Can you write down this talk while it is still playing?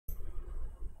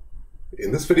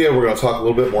In this video, we're going to talk a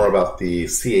little bit more about the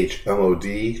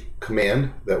chmod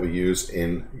command that we use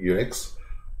in Unix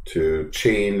to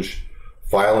change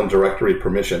file and directory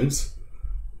permissions.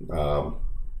 So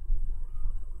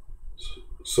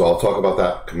I'll talk about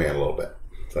that command a little bit.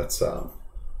 So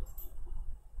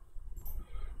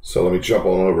let me jump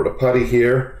on over to Putty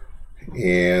here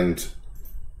and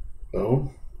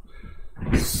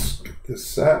let's get this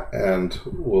set, and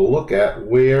we'll look at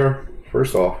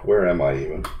first off, where am I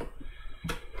even?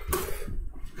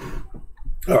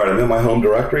 All right, I'm in my home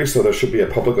directory, so there should be a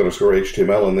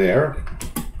public_HTML in there.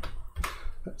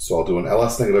 So I'll do an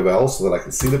ls-L so that I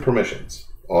can see the permissions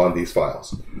on these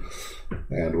files.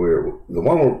 And the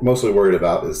one we're mostly worried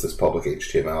about is this public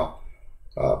HTML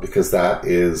because that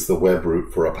is the web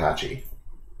root for Apache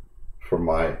for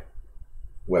my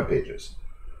web pages.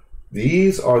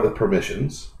 These are the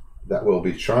permissions that we'll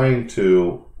be trying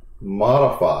to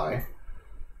modify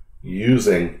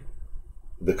using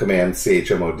the command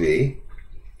chmod.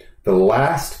 The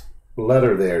last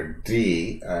letter there,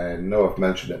 D, I know I've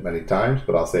mentioned it many times,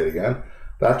 but I'll say it again.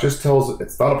 That just tells,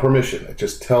 it's not a permission. It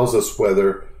just tells us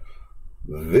whether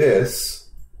this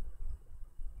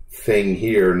thing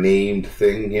here, named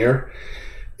thing here,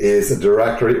 is a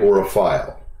directory or a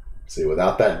file. See,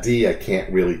 without that D, I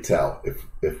can't really tell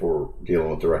if we're dealing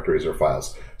with directories or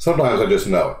files. Sometimes I just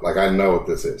know it. Like I know what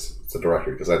this is. It's a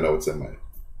directory because I know it's in my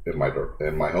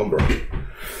home directory.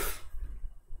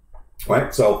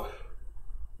 Right? So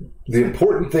the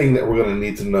important thing that we're going to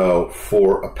need to know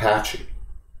for Apache,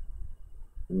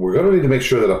 we're going to need to make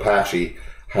sure that Apache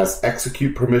has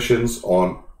execute permissions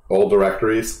on all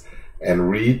directories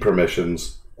and read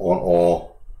permissions on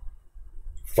all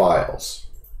files.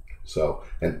 So,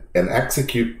 and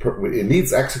it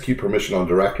needs execute permission on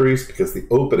directories because the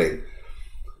opening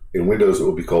in Windows, it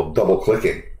will be called double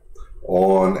clicking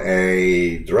on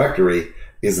a directory,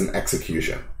 is an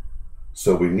execution.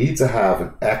 So we need to have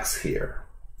an X here.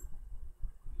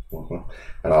 And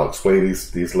I'll explain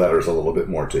these letters a little bit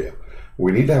more to you.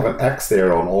 We need to have an X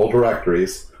there on all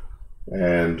directories,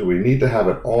 and we need to have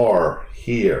an R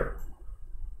here.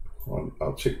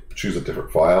 I'll choose a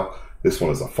different file. This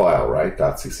one is a file, right?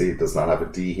 .cc. It does not have a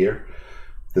D here.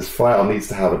 This file needs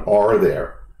to have an R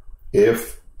there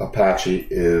if Apache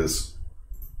is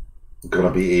going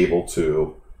to be able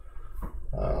to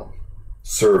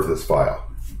serve this file.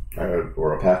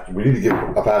 Or Apache, we need to give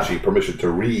Apache permission to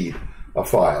read a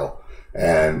file,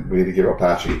 and we need to give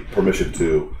Apache permission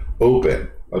to open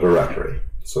a directory.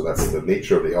 So that's the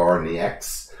nature of the R and the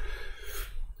X.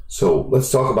 So let's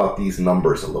talk about these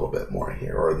numbers a little bit more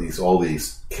here, or all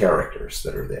these characters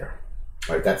that are there.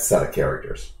 All right, that set of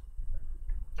characters.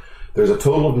 There's a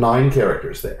total of 9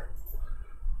 characters there.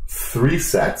 3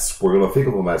 sets. We're going to think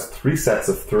of them as 3 sets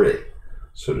of 3.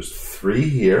 So there's 3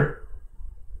 here.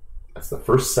 That's the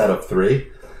first set of 3.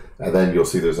 And then you'll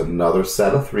see there's another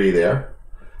set of 3 there,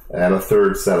 and a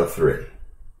third set of 3.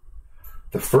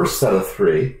 The first set of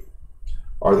 3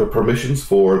 are the permissions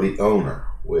for the owner,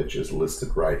 which is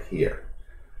listed right here.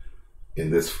 In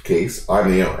this case, I'm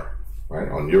the owner. Right?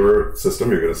 On your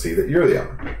system, you're going to see that you're the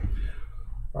owner.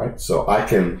 Right? So I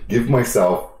can give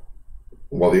myself,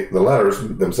 well, the letters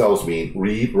themselves mean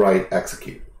read, write,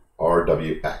 execute,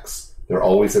 RWX. They're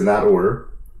always in that order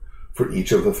for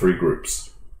each of the 3 groups.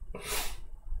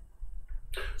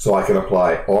 So I can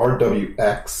apply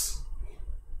RWX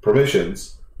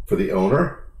permissions for the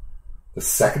owner. The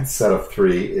second set of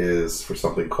 3 is for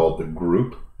something called the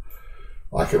group.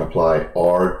 I can apply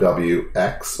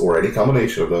RWX or any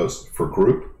combination of those for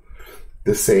group.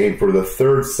 The same for the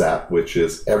third set, which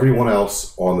is everyone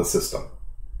else on the system.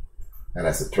 And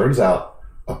as it turns out,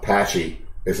 Apache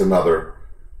is another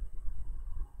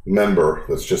member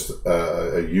that's just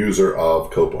a user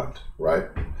of Copeland, right?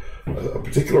 A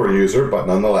particular user, but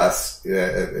nonetheless,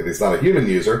 it is not a human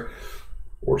user,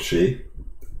 or she.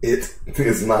 It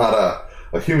is not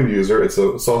a human user, it's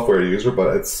a software user,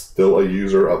 but it's still a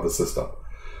user of the system.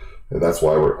 And that's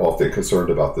why we're often concerned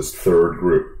about this third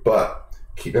group. But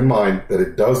keep in mind that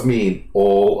it does mean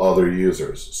all other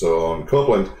users. So on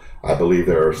Copeland, I believe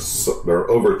there are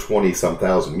over 20-some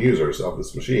thousand users of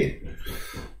this machine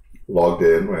logged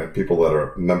in, right? People that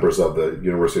are members of the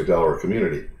University of Delaware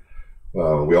community.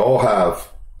 We all have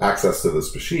access to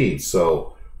this machine,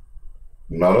 so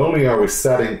not only are we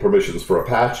setting permissions for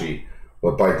Apache,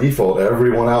 but by default,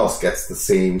 everyone else gets the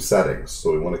same settings.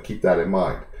 So we want to keep that in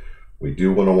mind. We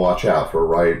do want to watch out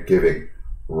for giving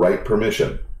right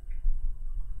permission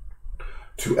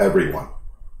to everyone.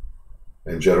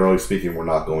 And generally speaking, we're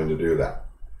not going to do that.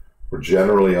 We're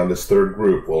generally on this third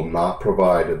group will not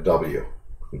provide a W.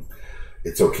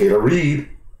 It's okay to read,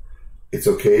 it's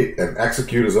okay, and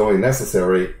execute is only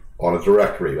necessary on a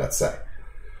directory, let's say.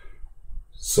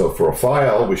 So for a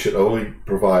file, we should only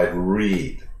provide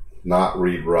read, not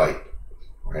read-write.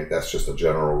 Right? That's just a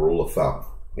general rule of thumb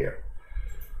here.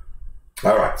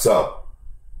 All right, so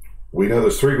we know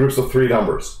there's three groups of three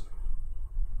numbers.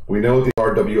 We know what the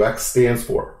RWX stands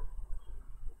for.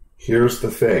 Here's the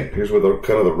thing. Here's where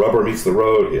kind of the rubber meets the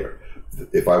road here.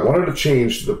 If I wanted to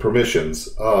change the permissions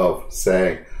of,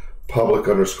 say, public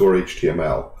underscore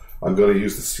HTML, I'm going to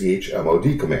use the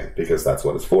chmod command because that's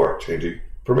what it's for, changing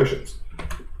permissions.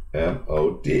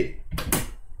 MOD.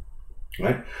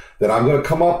 Right? Then I'm going to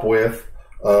come up with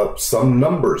some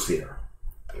numbers here.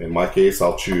 In my case,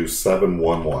 I'll choose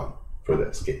 711 for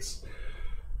this case.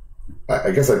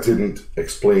 I guess I didn't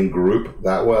explain group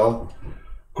that well.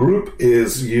 Group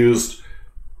is used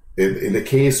in the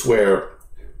case where,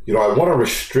 you know, I want to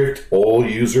restrict all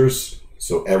users,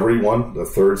 so everyone, the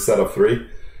third set of three,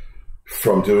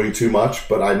 from doing too much,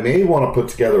 but I may want to put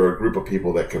together a group of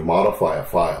people that can modify a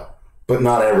file, but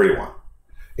not everyone.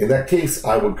 In that case,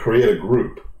 I would create a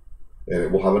group, and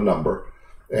it will have a number,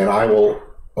 and I will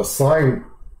assign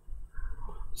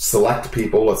select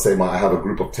people. Let's say I have a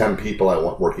group of 10 people I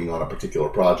want working on a particular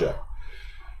project.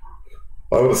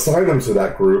 I would assign them to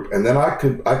that group, and then I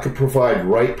could provide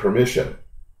write permission,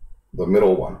 the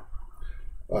middle one,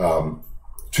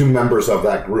 to members of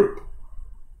that group,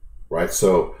 right?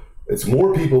 So it's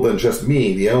more people than just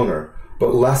me, the owner,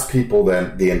 but less people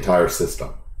than the entire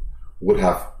system would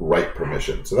have write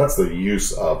permission. So that's the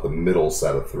use of the middle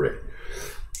set of three.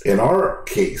 In our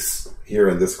case, here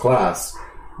in this class,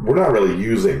 we're not really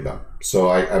using them. So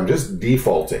I'm just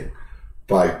defaulting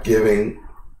by giving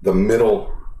the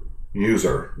middle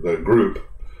user, the group,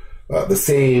 the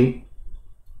same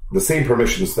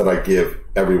permissions that I give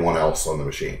everyone else on the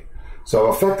machine. So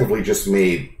I've effectively just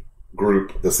made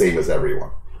group the same as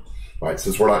everyone, right?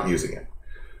 Since we're not using it.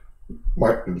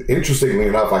 Interestingly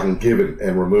enough, I can give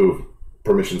and remove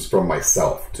permissions from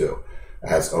myself too,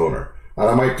 as owner. And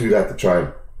I might do that to try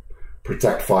and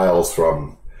protect files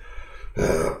from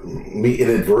me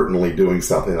inadvertently doing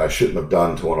something that I shouldn't have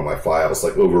done to one of my files,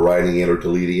 like overwriting it or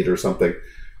deleting it or something.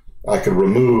 I could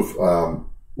remove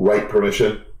write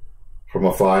permission from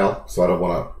a file, so I don't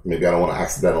want to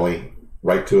accidentally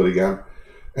write to it again.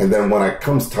 And then when it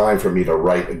comes time for me to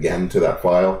write again to that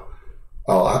file,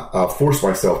 I'll force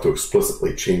myself to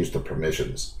explicitly change the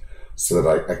permissions so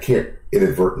that I can't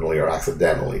inadvertently or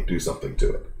accidentally do something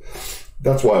to it.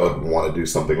 That's why I would want to do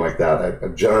something like that.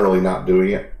 I'm generally not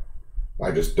doing it. I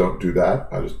just don't do that.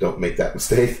 I just don't make that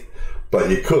mistake. But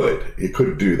you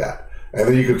could do that. And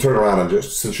then you can turn around and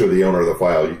just, since you're the owner of the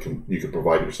file, you can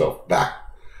provide yourself back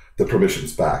the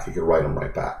permissions back. You can write them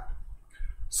right back.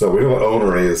 So we know what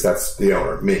owner is. That's the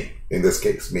owner, me. In this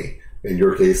case, me. In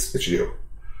your case, it's you.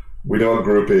 We know what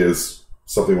group is,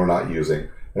 something we're not using.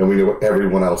 And we know what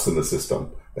everyone else in the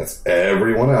system. That's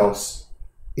everyone else,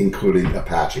 including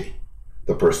Apache,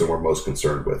 the person we're most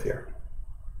concerned with here.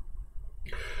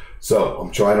 So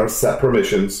I'm trying to set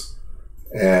permissions,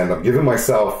 and I'm giving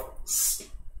myself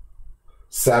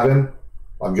 7.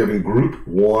 I'm giving group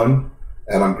 1,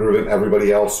 and I'm giving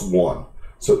everybody else 1.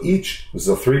 So this is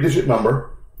a 3-digit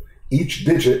number. Each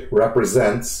digit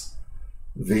represents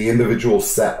the individual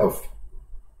set of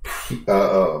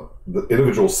the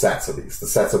individual sets of these, the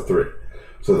sets of 3.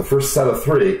 So the first set of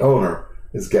 3, owner,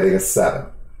 is getting a 7.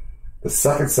 The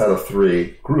second set of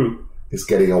 3, group, is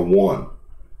getting a 1.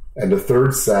 And the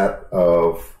third set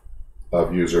of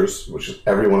users, which is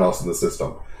everyone else in the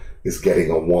system, is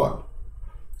getting a 1.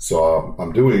 So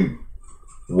I'm doing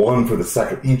 1 for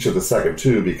each of the second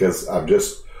 2, because I'm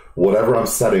just, whatever I'm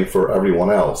setting for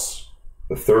everyone else,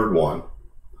 the third one,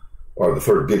 or the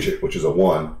third digit, which is a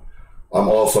 1, I'm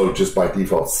also just by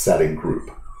default setting group.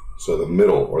 So the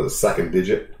middle or the second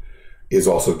digit is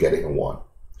also getting a 1.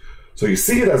 So you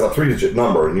see it as a 3-digit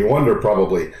number, and you wonder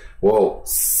probably, well,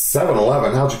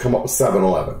 711, how'd you come up with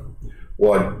 711?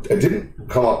 Well, I didn't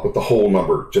come up with the whole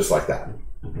number just like that.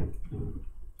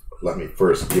 Let me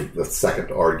first give the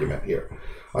second argument here.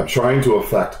 I'm trying to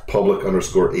affect public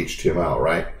underscore HTML,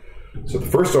 right? So the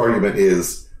first argument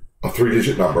is a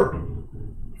 3-digit number.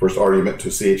 First argument to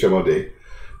chmod.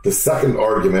 The second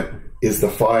argument is the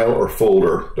file or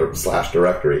folder /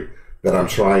 directory that I'm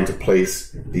trying to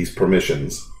place these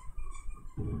permissions,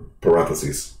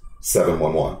 parentheses,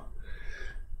 711,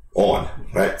 on,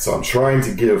 right? So I'm trying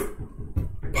to give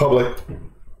public,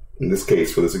 in this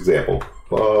case, for this example,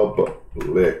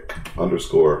 public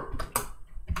underscore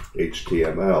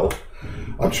HTML.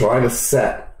 I'm trying to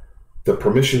set the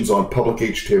permissions on public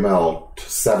HTML to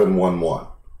 711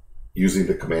 using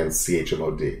the command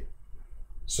chmod.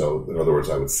 So in other words,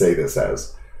 I would say this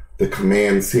as the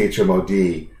command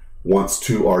chmod wants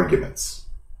two arguments.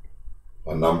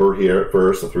 A number here at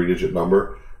first, a 3-digit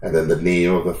number, and then the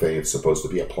name of the thing it's supposed to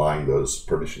be applying those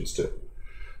permissions to.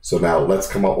 So now let's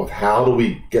come up with how do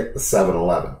we get the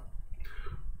 711?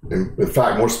 In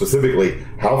fact, more specifically,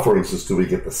 how, for instance, do we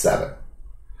get the 7?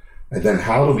 And then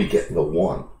how do we get the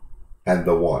 1 and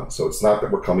the 1? So it's not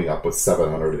that we're coming up with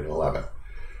 711.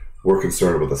 We're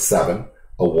concerned with a 7,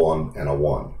 a 1, and a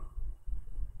 1.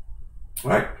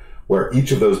 Right? Where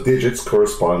each of those digits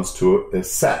corresponds to a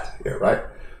set here, right?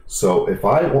 So if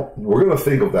we're going to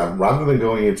think of them, rather than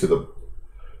going into the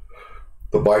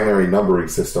binary numbering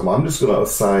system, I'm just going to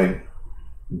assign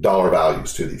dollar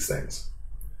values to these things.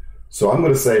 So I'm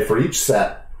going to say for each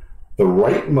set, the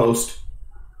rightmost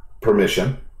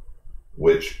permission,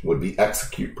 which would be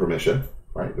execute permission,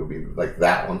 right? It would be like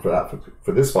that one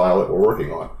for this file that we're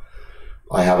working on.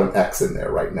 I have an X in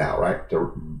there right now, right?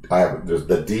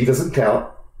 The D doesn't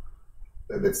count.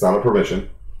 It's not a permission.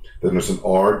 Then there's an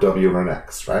R, W, and an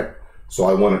X, right? So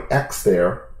I want an X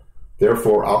there.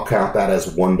 Therefore, I'll count that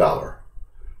as $1.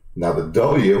 Now the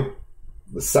W,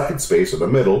 the second space or the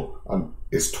middle,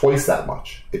 is twice that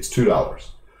much. It's $2.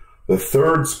 The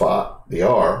third spot, the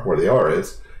R, where the R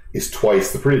is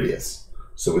twice the previous.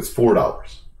 So it's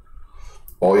 $4.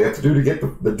 All you have to do to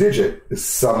get the digit is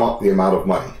sum up the amount of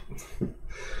money.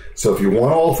 So if you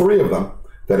want all three of them,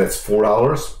 then it's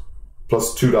 $4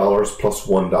 plus $2 plus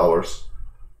 $1.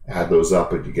 Add those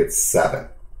up and you get 7.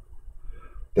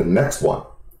 The next one,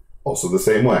 also the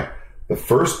same way. The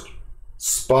first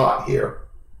spot here,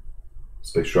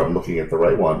 let's make sure I'm looking at the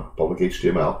right one, public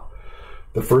HTML.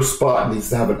 The first spot needs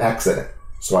to have an X in it,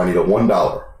 so I need a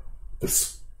 $1. The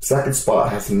second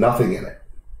spot has nothing in it.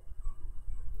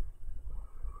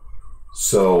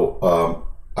 So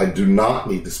I do not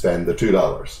need to spend the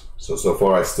 $2. So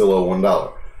far I still owe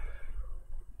 $1.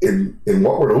 In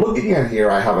what we're looking at here,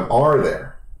 I have an R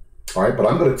there. All right, but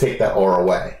I'm going to take that R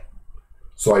away.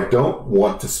 So I don't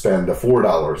want to spend the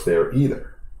 $4 there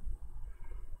either.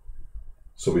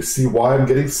 So we see why I'm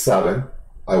getting 7.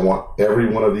 I want every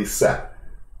one of these set.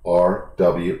 R,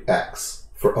 W, X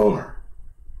for owner.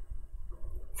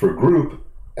 For group,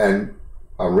 and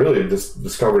I'm really just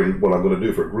discovering what I'm going to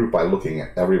do for group by looking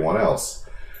at everyone else.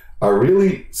 I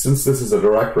really, since this is a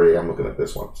directory, I'm looking at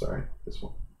this one, sorry, this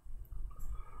one.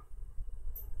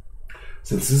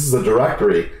 Since this is a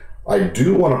directory, I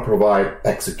do want to provide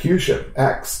execution,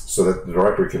 X, so that the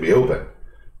directory can be open.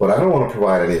 But I don't want to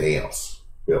provide anything else,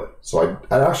 really. So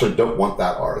I actually don't want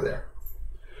that R there.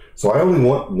 So I only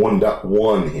want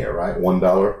 $1 here, right?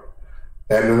 $1.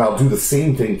 And then I'll do the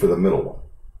same thing for the middle one.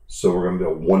 So we're going to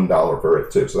do $1 for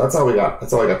it too. So that's how I got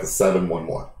the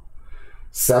 711.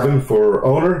 7 for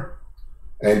owner,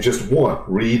 and just 1,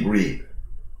 read.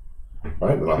 All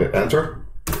right, then I'll hit enter.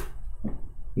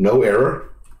 No error.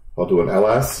 I'll do an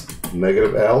ls,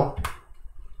 -L,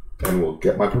 and we'll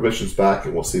get my permissions back,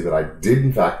 and we'll see that I did,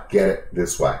 in fact, get it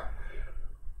this way.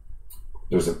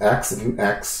 There's an X and an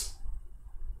X,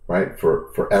 right,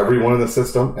 for everyone in the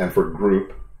system and for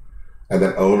group, and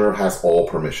then owner has all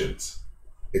permissions.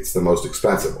 It's the most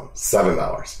expensive one,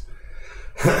 $7.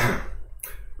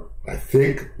 I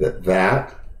think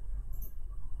that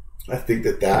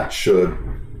should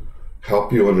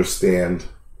help you understand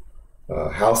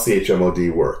how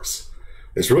chmod works.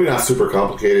 It's really not super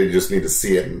complicated. You just need to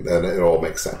see it, and it all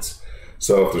makes sense.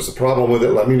 So if there's a problem with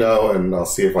it, let me know, and I'll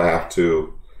see if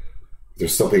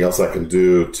there's something else I can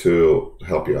do to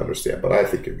help you understand. But I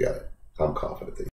think you get it. I'm confident that you